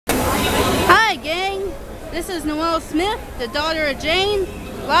This is Noelle Smith, the daughter of Jane,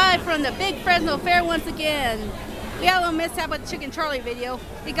 live from the Big Fresno Fair once again. We had a little mishap with the Chicken Charlie video.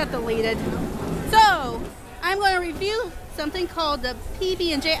 It got deleted. So, I'm going to review something called the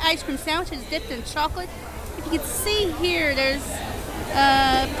PB&J ice cream sandwich. It's dipped in chocolate. If you can see here, there's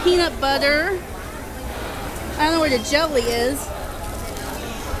peanut butter. I don't know where the jelly is,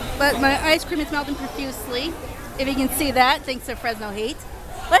 but my ice cream is melting profusely. If you can see that, thanks to Fresno heat.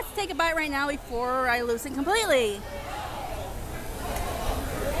 Let's take a bite right now before I lose it completely.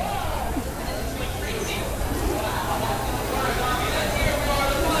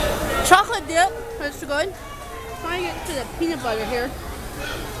 Chocolate dip, that's good. Trying to get to the peanut butter here.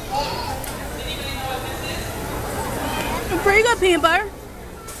 Pretty good peanut butter.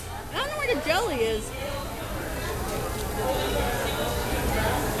 I don't know where the jelly is.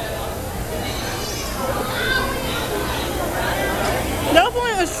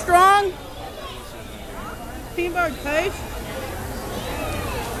 Definitely a strong peanut butter taste.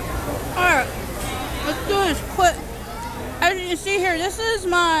 Alright, let's do this quick. As you can see here, this is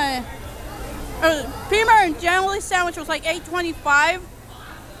my peanut butter and jelly sandwich was like $8.25.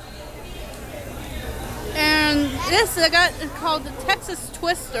 And this I got is called the Texas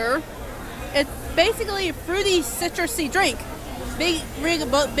Twister. It's basically a fruity citrusy drink.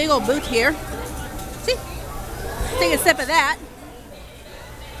 Big old boot here. See? Take a sip of that.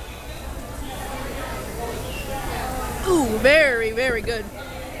 Ooh, very, very good.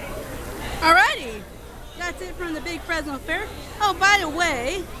 Alrighty. That's it from the Big Fresno Fair. Oh, by the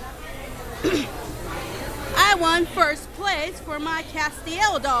way, I won first place for my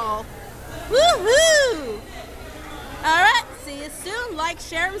Castiel doll. Woohoo! Alright, see you soon. Like,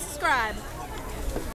 share, and subscribe.